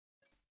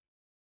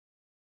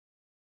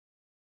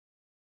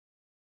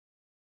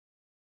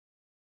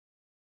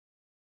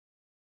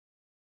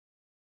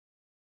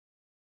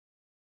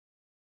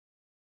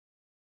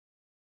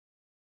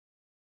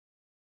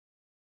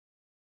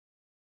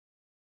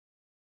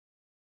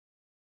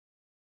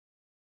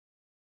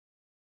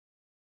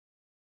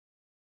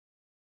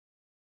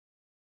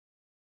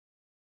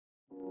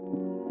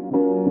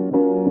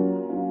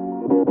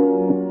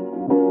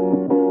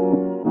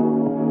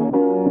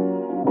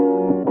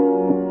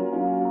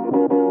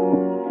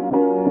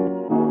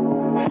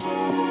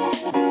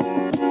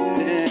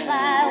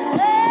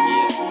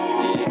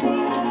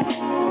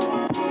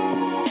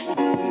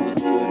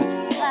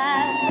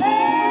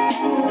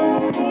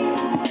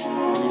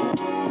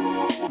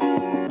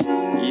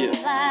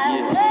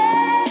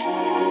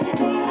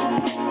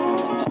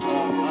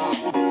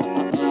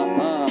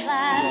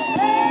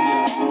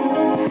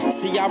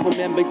See, I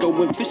remember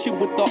going fishing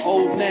with the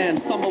old man,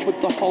 summer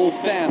with the whole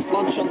fam,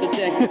 lunch on the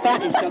deck,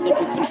 potato salad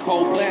with some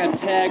cold lamb,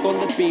 tag on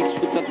the beach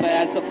with the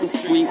lads up the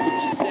street with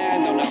just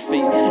sand on our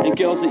feet, and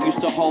girls that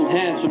used to hold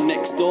hands from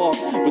next door,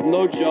 with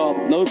no job,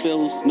 no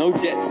bills, no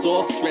debts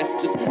or stress,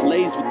 just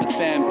lays with the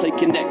fam, play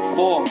Connect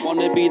 4,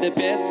 wanna be the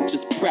best?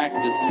 Just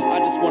practice, I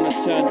just wanna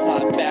turn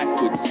time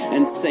backwards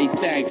and say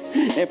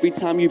thanks, every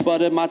time you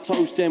butter my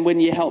toast and when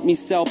you help me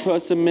sell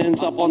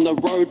persimmons up on the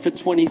road for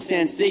 20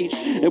 cents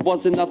each, it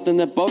wasn't nothing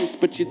to boast,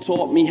 but you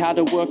taught me how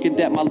to work and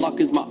that my luck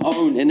is my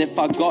own, and if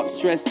I got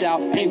stressed out,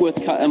 ain't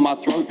worth cutting my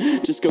throat,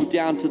 just go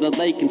down to the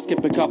lake and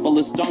skip a couple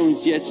of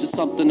stones, yeah, it's just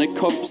something to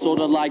cope,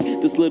 sorta like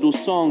this little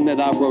song that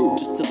I wrote,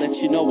 just to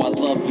let you know I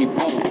love you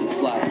both.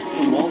 It's like,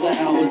 from all the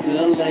hours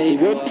of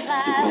labor,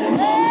 to when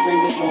mom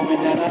framed the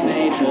drawing that I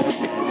made her,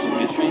 took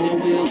the training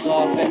wheels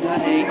off and I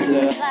hate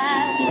her,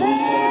 those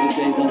are the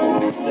days I'll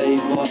always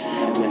savor,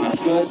 and when I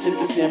first hit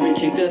the snare and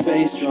kicked the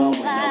bass drum,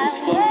 when I was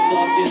fucked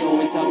up, it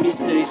always helped me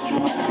stay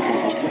strong,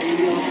 all the way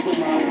up to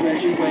my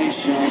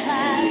graduation,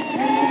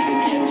 never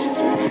forget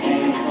just where I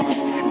came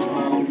from.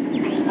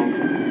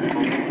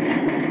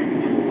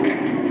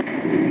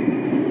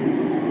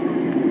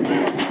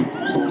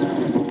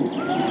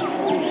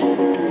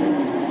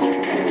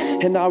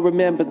 And I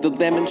remember the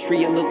lemon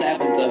tree and the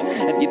lavender,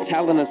 and you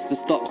telling us to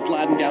stop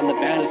sliding down the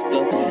banister.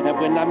 And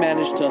when I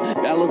managed to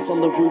balance on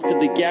the roof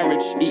of the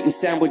garage, eating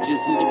sandwiches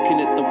and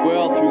looking at the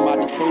world through my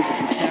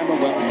disposable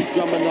camera,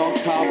 drumming on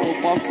cardboard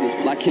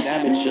boxes like an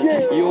amateur.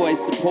 You always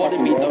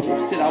supported me though,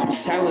 said I was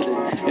talented.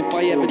 If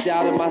I ever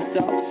doubted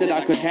myself, said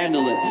I could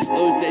handle it.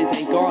 Those days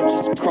ain't gone,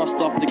 just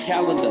crossed off the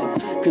calendar.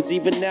 Cause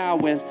even now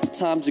when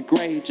times are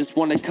grey, just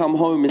wanna come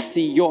home and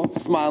see your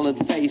smiling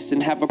face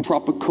and have a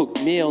proper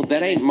cooked meal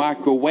that ain't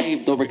microwave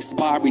or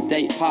expiry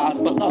date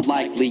passed, but not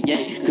likely, yeah,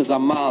 cause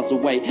I'm miles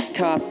away,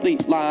 can't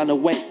sleep lying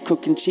awake,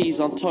 cooking cheese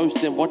on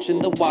toast and watching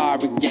The Wire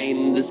again,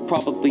 and it's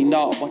probably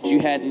not what you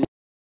had in.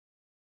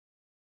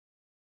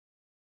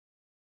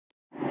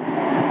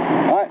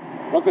 Alright,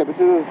 rock, paper,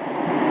 scissors,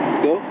 let's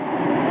go.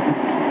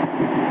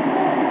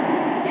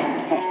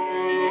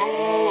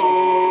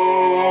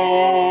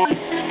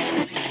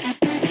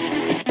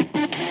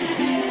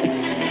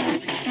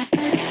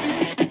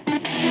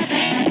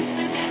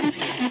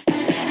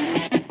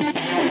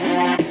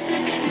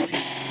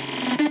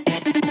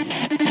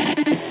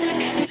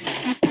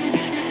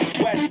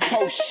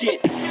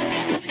 Shit.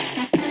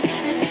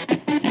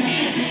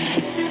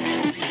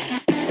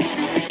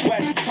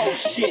 West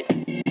Coast shit.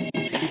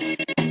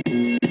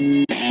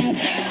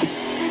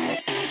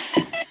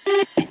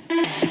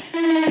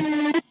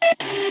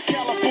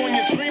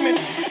 California dreaming.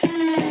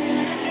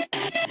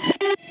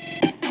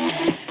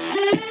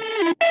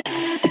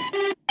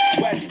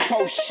 West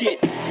Coast shit.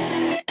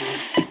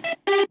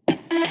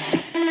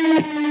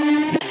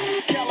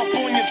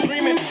 California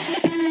dreaming.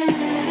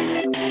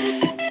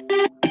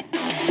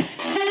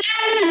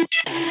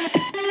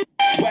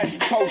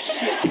 West Coast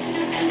shit.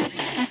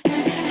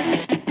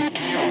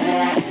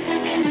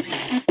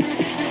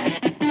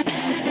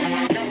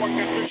 Now I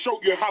got to show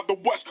you how the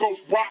West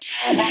Coast rocks.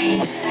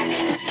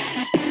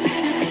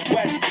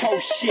 West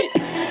Coast shit.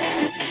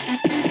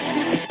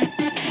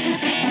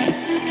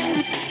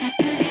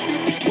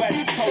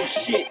 West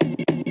Coast shit.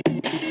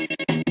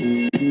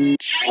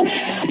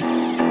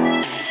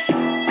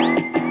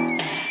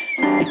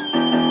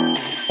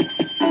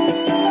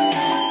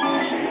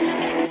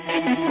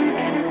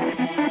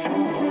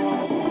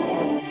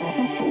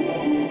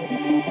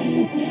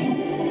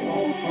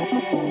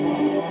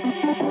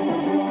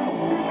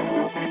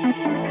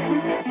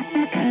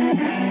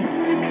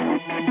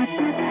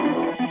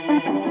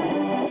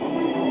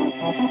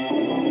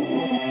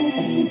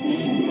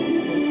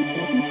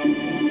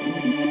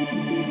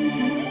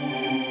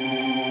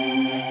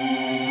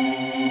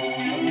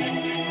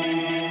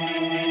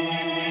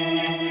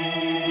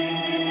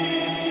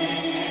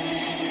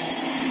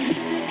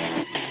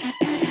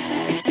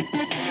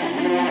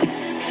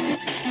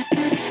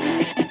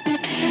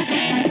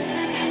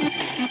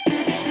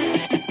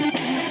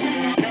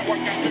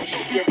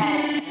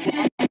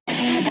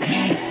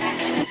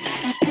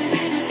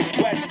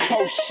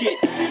 Shit.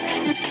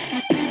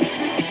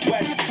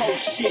 West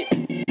Coast shit.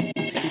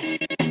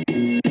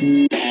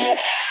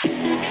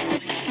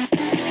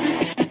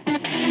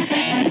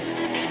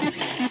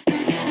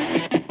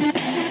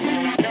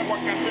 Now I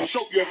got to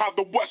show you how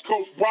the West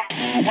Coast rocks.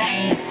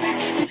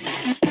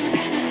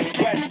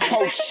 West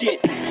Coast shit.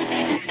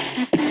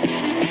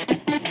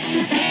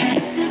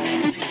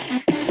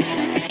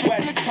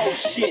 West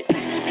Coast shit.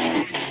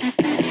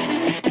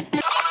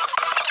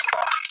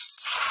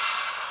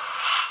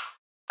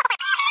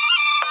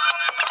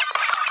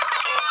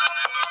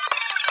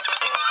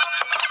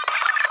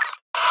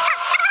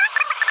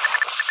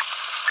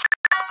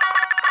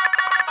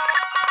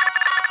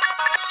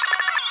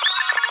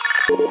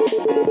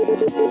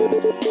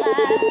 See,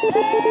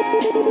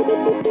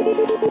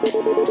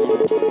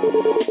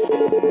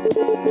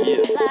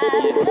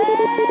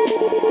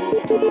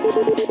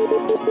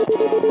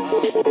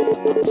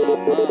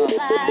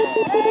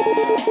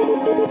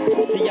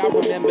 I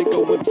remember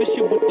going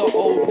fishing with the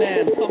old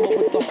man, summer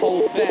with the whole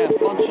fam,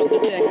 lunch on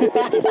the deck,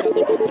 table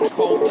salad with some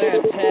cold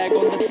lamb, tag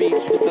on the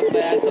beach with the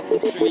lads up the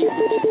street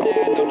with just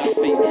sand on our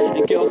feet,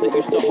 and girls that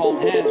used to hold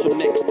hands from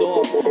next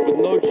door,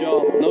 with no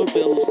job, no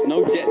bills,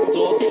 no debts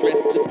or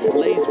stress, just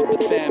lays with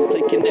the fam,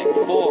 play Connect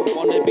 4,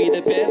 wanna be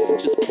the best,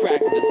 just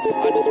practice,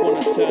 I just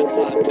wanna turn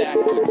time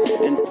backwards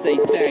and say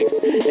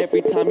thanks,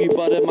 every time you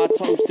butter my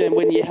toast and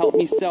when you help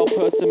me sell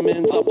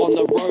persimmons up on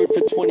the road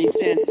for 20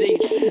 cents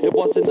each, it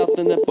wasn't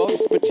nothing to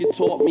boast, but you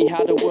taught me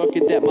how to work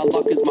and that my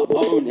luck is my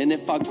own, and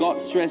if I got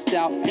stressed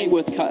out, ain't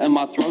worth cutting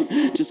my throat,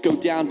 just go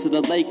down to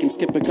the lake and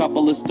skip a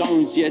couple of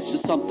stones, yeah, it's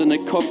just something to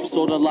cope,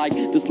 sorta like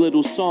this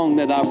little song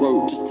that I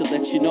wrote, just to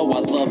let you know I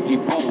love you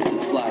both,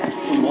 it's like,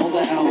 from all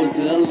the hours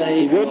of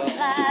labor,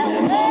 to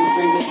when mom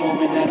framed the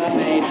drawing that I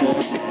made her,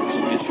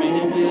 took the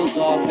training wheels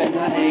off and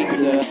I hate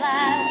her,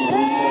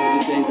 those are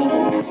the days I'll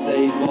always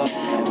savor,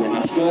 and when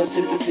I first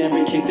hit the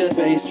steering, kicked the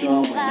bass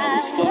drum, when I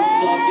was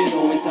fucked up, it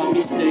always helped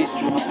me stay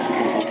strong,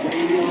 all the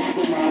way up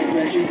to my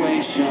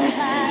graduation,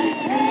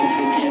 never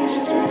forget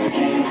just where I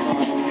came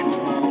from.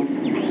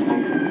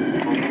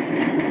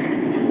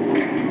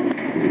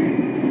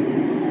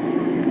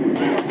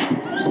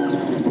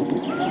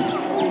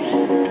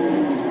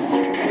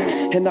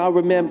 And I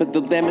remember the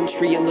lemon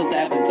tree and the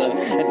lavender,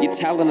 and you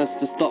telling us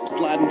to stop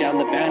sliding down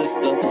the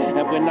banister.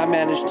 And when I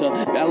managed to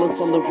balance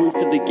on the roof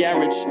of the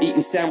garage,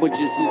 eating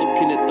sandwiches and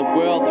looking at the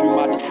world through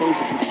my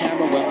disposable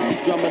camera,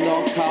 drumming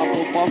on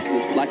cardboard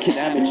boxes like an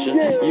amateur.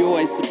 You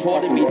always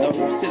supported me though,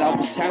 said I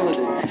was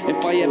talented.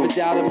 If I ever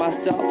doubted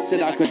myself,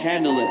 said I could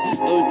handle it.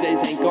 Those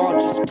days ain't gone,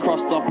 just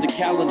crossed off the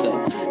calendar.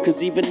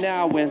 Cause even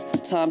now when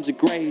times are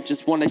grey,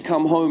 just wanna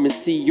come home and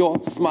see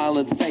your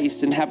smiling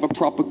face and have a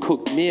proper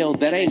cooked meal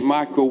that ain't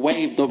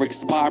microwave or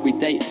expiry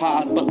date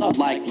passed, but not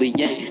likely,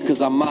 yeah,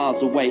 cause I'm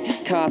miles away,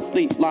 can't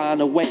sleep lying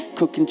awake,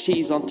 cooking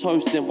cheese on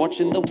toast and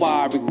watching The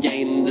Wire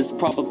again, and it's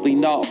probably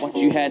not what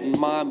you had in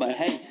mind, but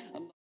hey.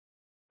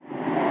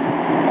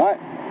 Alright,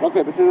 rock,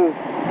 paper, scissors,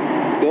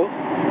 let's go.